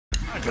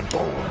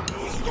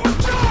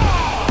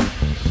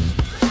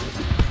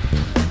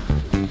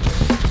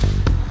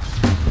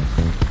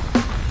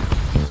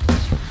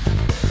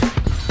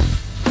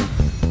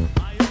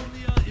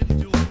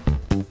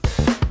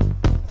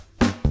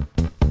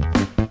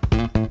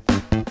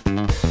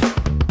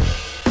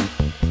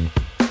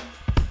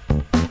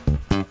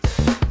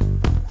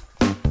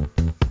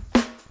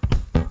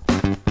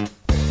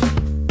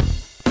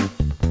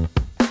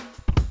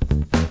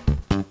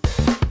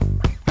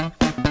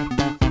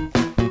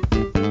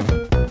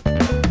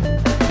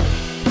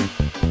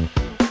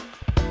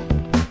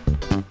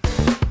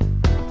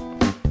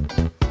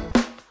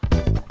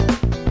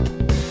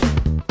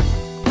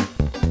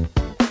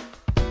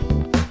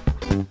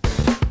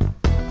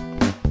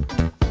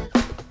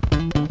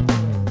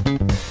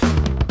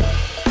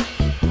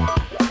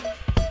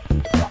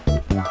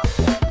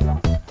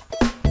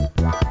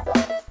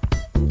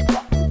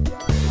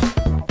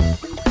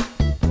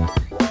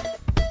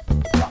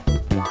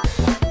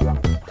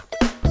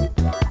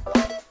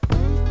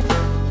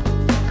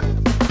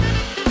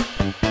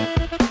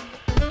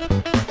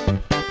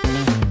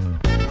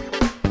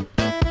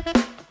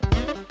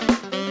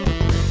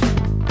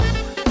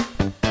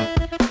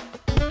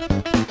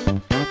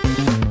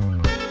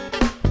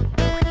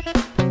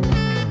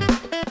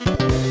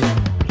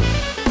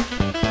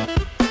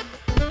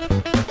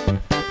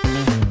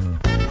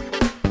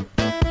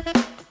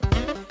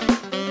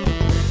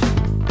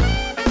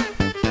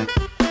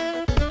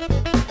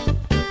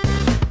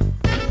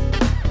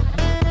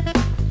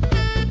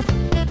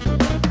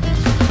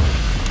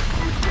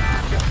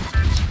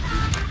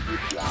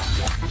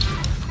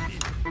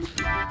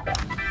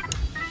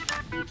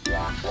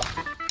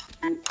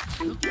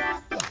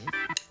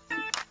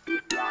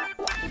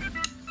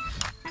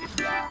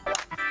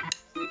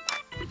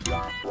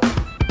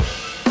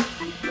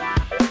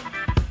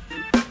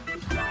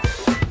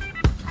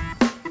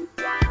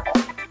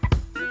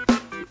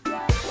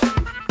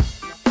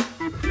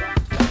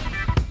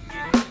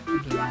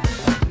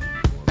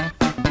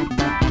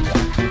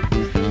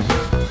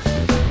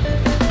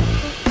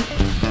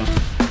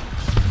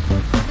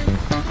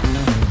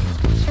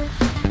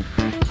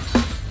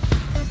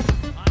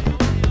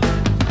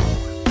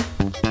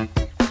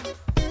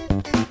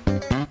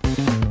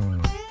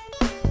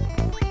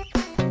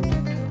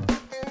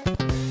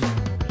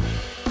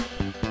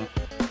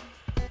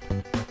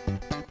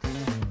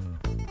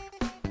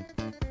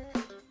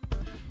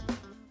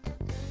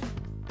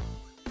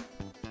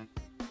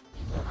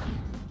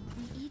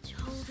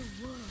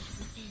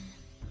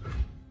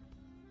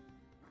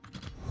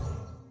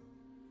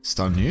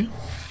Stun you.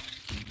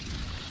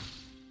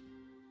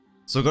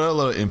 So I got a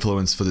lot of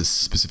influence for this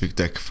specific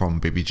deck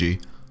from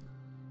BBG.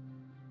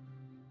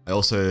 I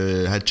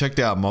also had checked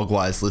out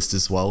Mogwai's list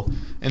as well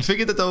and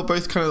figured that they were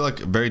both kind of like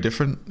very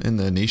different in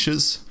their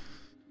niches.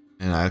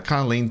 And I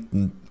kind of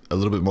leaned a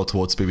little bit more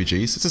towards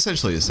BBG's. It's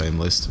essentially the same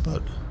list,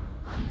 but...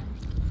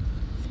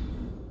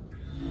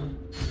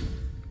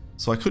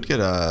 So I could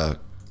get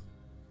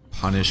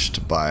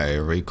punished by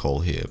recall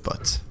here,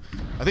 but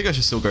I think I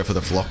should still go for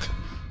the flock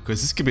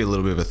because this could be a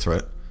little bit of a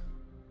threat.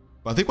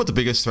 But I think what the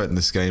biggest threat in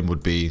this game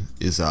would be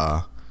is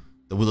the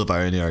Will of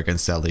Ionia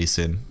against our Lee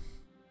Sin.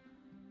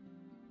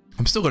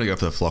 I'm still going to go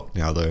for the flock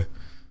now though,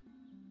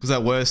 because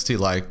at worst he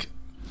like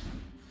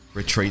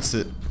retreats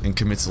it and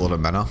commits a lot of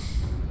mana.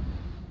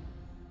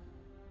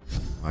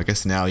 I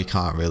guess now he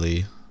can't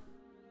really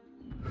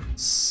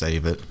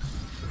save it.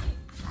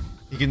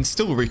 He can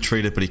still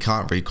retreat it, but he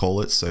can't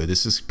recall it, so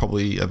this is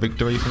probably a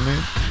victory for me.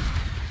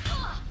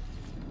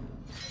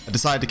 I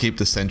decided to keep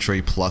the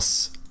Sentry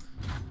plus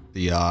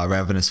the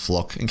Ravenous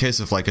Flock in case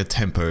of like a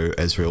tempo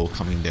Ezreal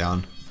coming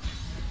down.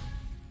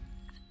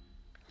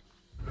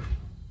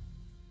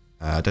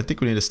 I don't think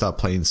we need to start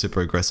playing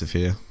super aggressive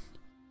here.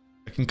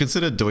 I can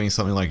consider doing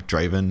something like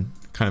Draven,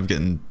 kind of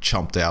getting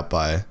chomped out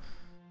by...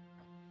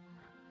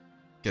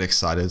 Get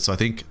excited, so I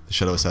think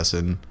Shadow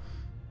Assassin,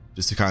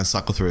 just to kind of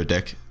cycle through a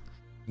deck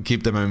and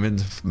keep the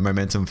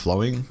momentum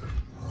flowing.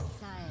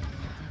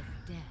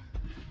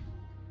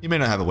 You may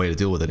not have a way to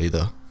deal with it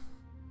either.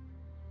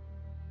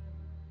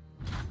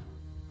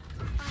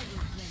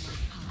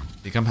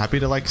 I think I'm happy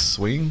to like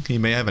swing. He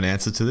may have an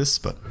answer to this,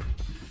 but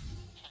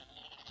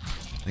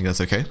I think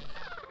that's okay.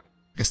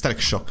 Like a static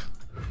shock.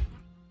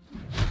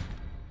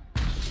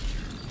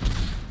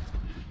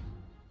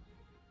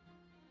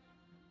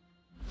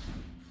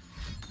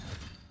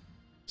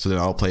 So then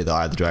I'll play the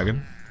Eye of the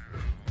Dragon.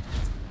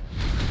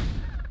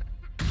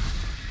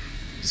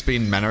 It's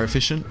been mana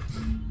efficient.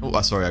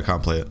 Oh, sorry, I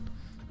can't play it.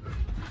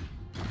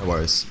 No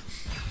worries.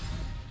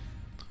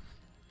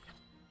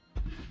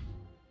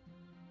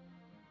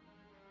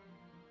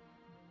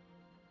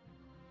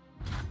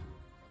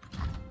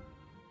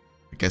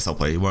 I guess I'll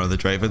play one of the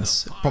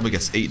Dravens. Probably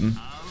gets eaten.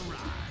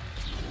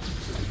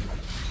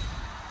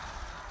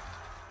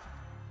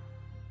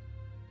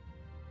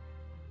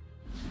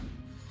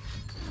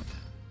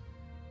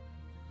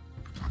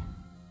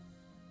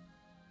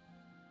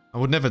 I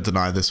would never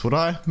deny this, would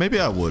I? Maybe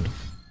I would.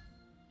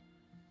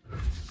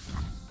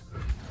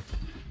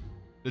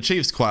 It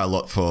achieves quite a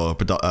lot for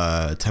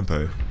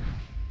tempo.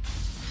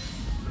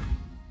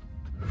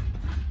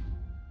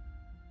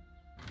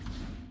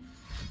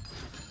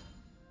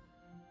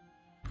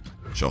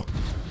 Sure.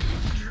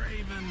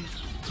 Draven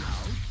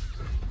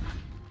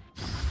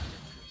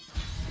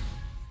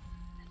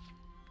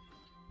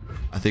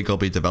I think I'll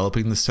be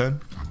developing this turn.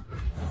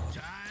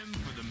 time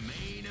for the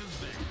main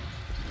event.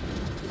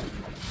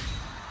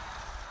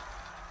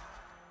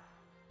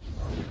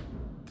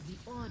 The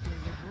order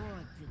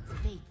rewards its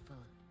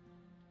faithful.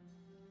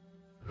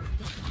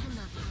 They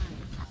cannot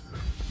hide.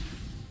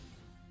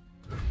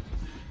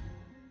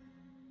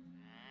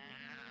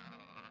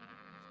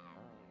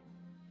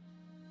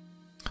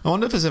 I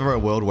wonder if there's ever a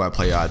world where I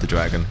play Eye of the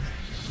Dragon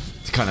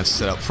to kind of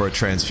set up for a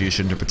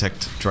transfusion to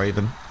protect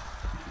Draven.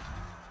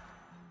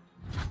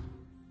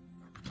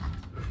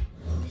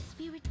 The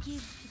spirit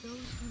gives to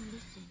those who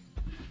listen.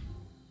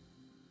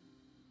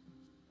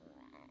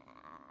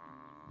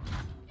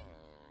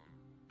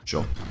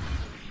 Sure.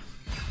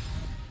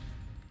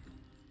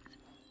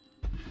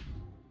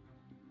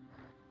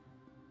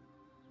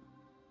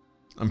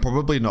 I'm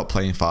probably not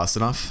playing fast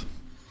enough.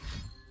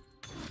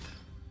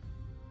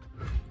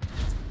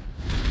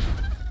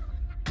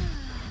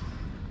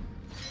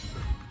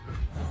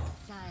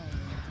 Silent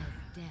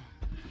as death.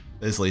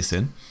 There's Lee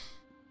Sin.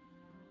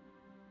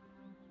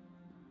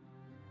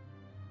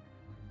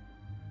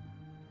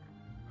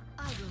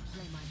 I will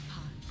play my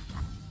part.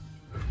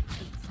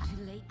 It's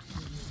too late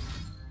for you.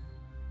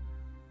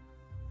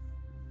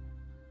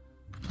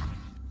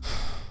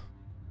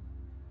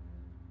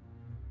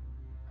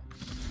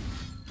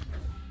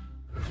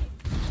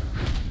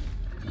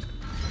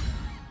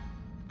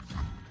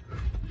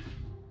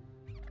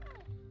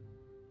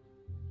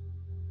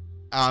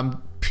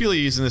 I'm purely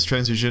using this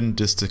transfusion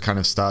just to kind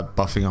of start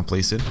buffing up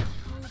Lee Sin.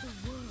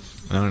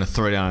 And I'm going to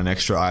throw down an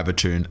extra Eye of the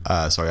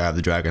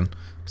Dragon.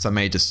 Because I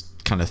may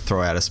just kind of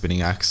throw out a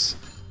spinning axe.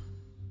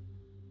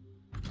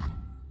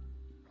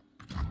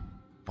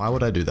 Why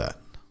would I do that?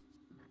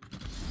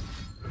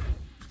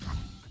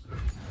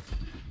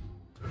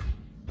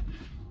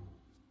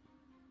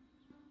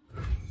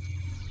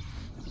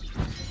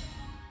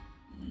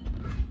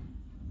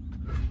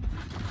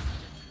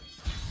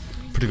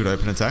 Pretty good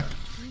open attack.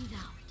 Breathe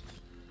out.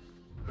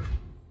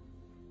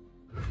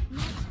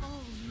 Not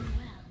all mean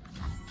well.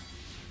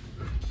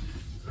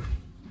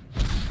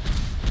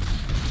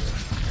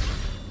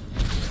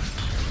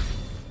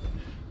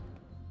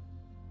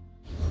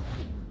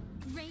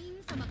 Rain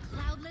from a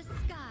cloudless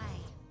sky.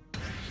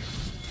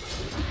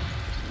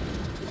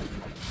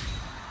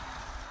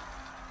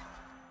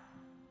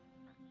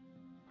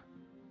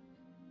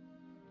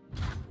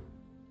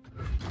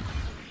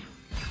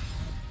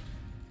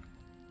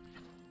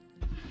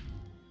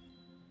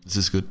 This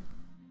is good.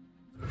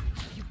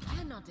 You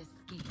cannot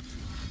escape.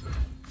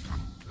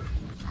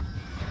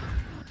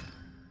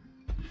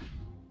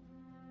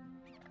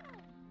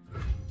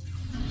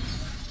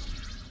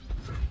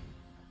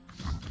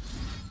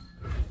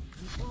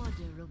 The order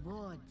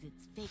rewards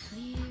its fate.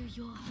 Clear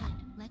your head.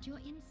 Let your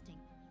instinct.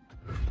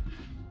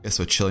 Guess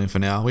we're chilling for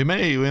now. We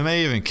may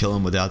even kill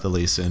him without the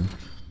Lee Sin.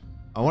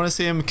 I want to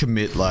see him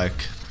commit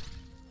like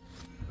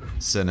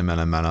certain amount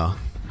of mana.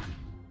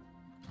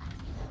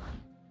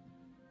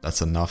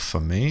 That's enough for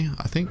me,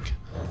 I think.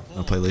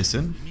 I'll play Lee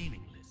Sin.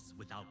 Meaningless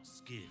without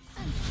skill.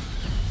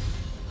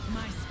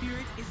 My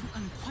spirit is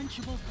an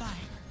unquenchable fire.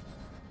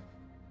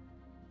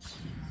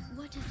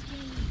 What is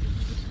gained if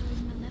you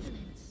return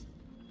malevolence?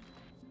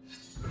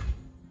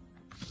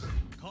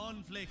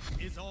 Conflict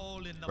is all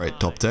in the Right, mind.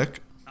 top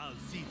deck. I'll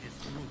see this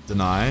through.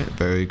 Deny,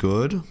 very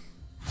good. The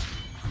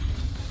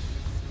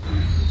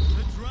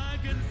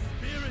dragon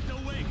spirit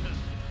awakens.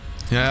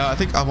 Yeah,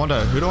 I wonder,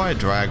 who do I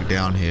drag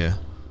down here?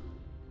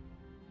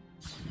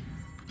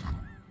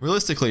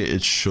 Realistically,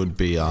 it should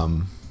be,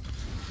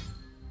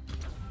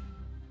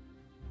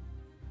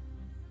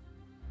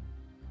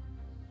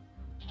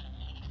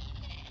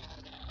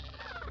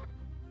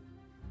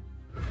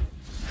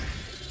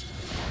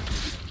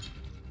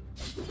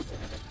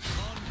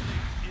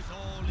 Conflict is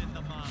all in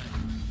the mind.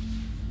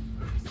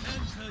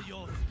 Center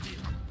your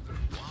spirit.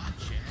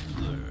 Watch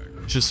and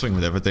learn. just swing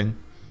with everything.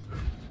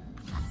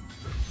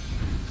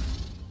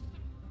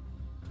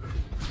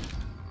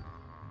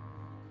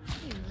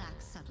 You lack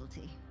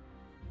subtlety.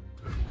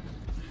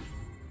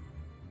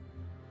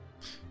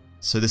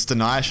 So this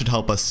deny should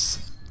help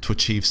us to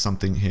achieve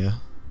something here.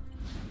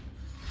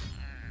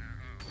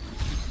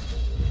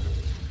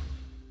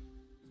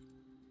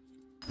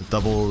 The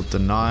double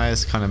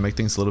denies kind of make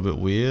things a little bit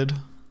weird.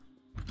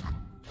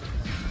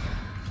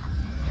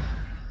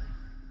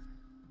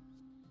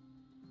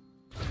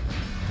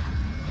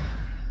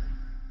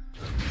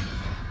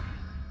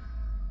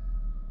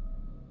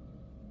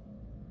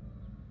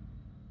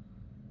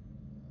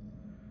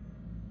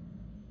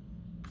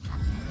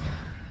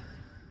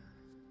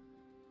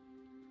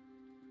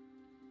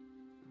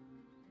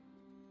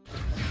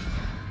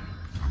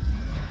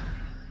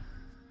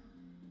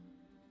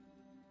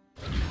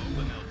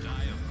 Hoping they'll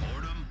die of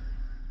boredom?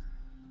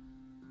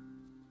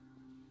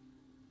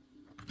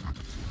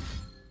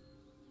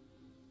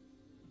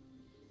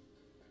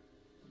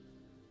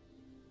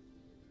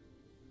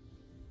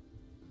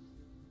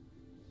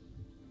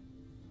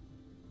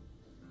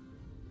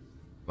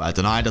 But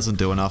deny doesn't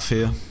do enough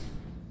here.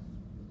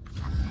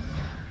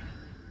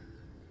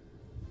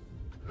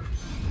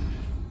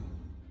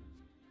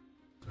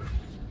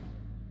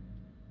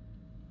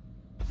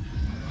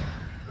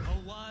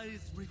 A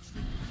wise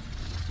retreat.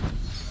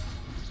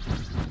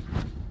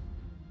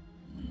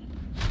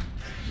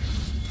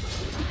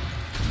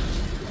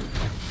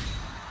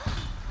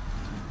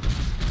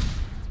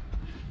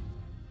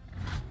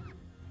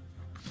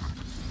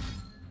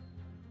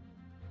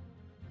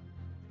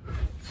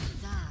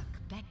 Dark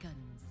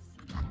beckons.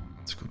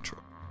 That's a good try.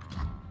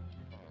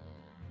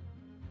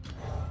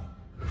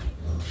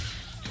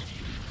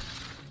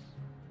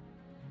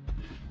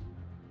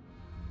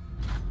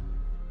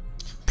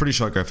 Pretty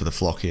sure I'd go for the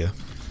flock here.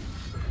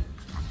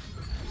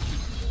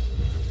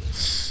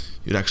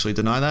 You'd actually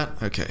deny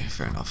that? Okay,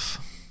 fair enough.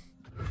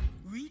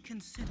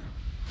 Reconsider.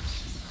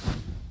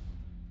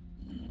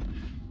 Breathe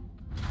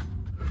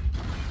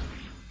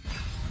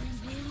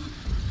in,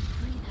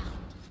 breathe out.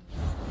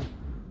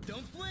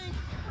 Don't blink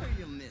or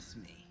you'll miss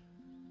me.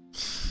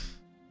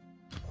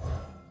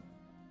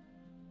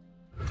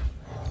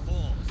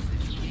 Force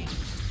is weak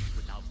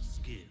without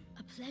skill.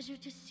 A pleasure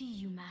to see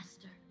you,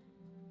 Master.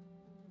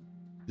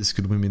 This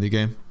could win me the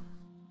game.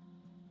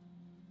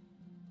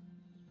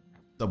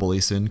 Double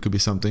ace in could be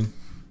something.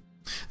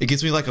 It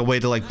gives me like a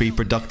way to like be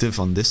productive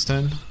on this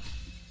turn.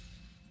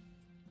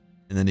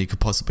 And then he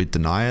could possibly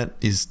deny it.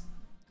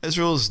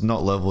 Ezreal's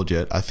not leveled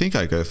yet. I think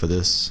I go for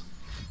this.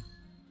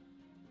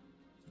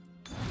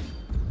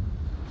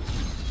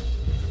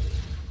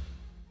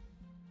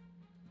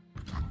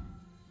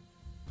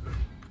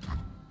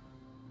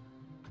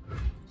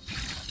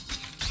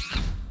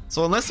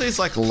 So unless his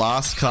like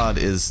last card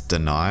is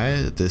deny,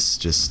 this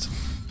just...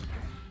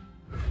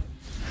 Time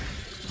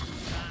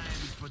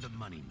for the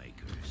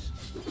moneymakers.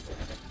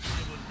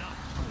 I will not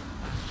hold.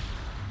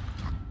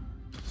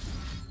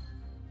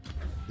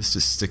 This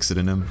just sticks it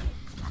in him.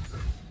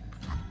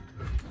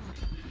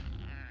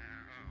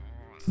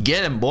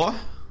 Get him, boy!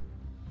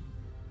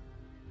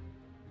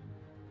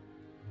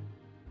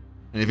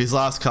 And if his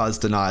last card's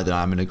denied, then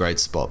I'm in a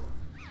great spot.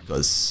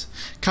 Because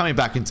coming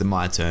back into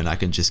my turn, I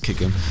can just kick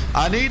him.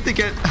 I need to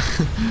get...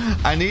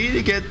 I need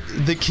to get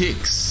the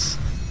kicks.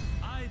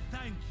 I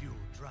thank you,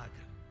 Dragon.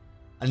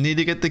 I need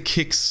to get the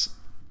kicks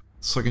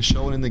so I can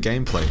show it in the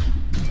gameplay.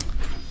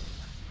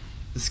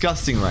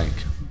 Disgusting rank.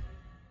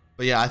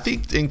 But yeah, I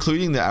think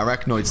including the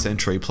Arachnoid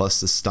Sentry plus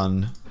the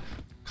stun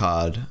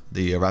card,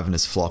 the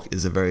Ravenous Flock,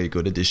 is a very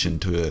good addition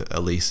to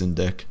a Lee Sin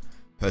deck.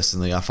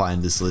 Personally, I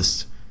find this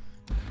list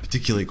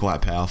particularly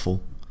quite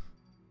powerful.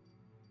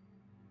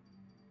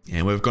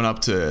 And we've gone up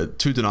to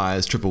 2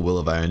 deniers, triple Will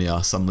of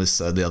Ionia. Some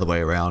lists are the other way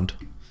around.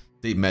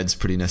 Deep Med's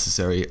pretty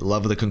necessary.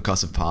 Love the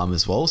Concussive Palm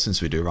as well,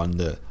 since we do run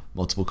the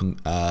multiple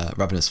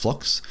Ravenous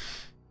Flocks.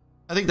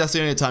 I think that's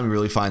the only time we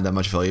really find that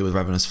much value with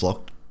Ravenous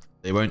Flock.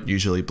 They won't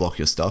usually block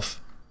your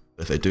stuff,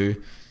 but if they do,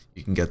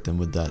 you can get them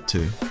with that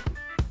too.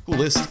 Cool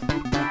list.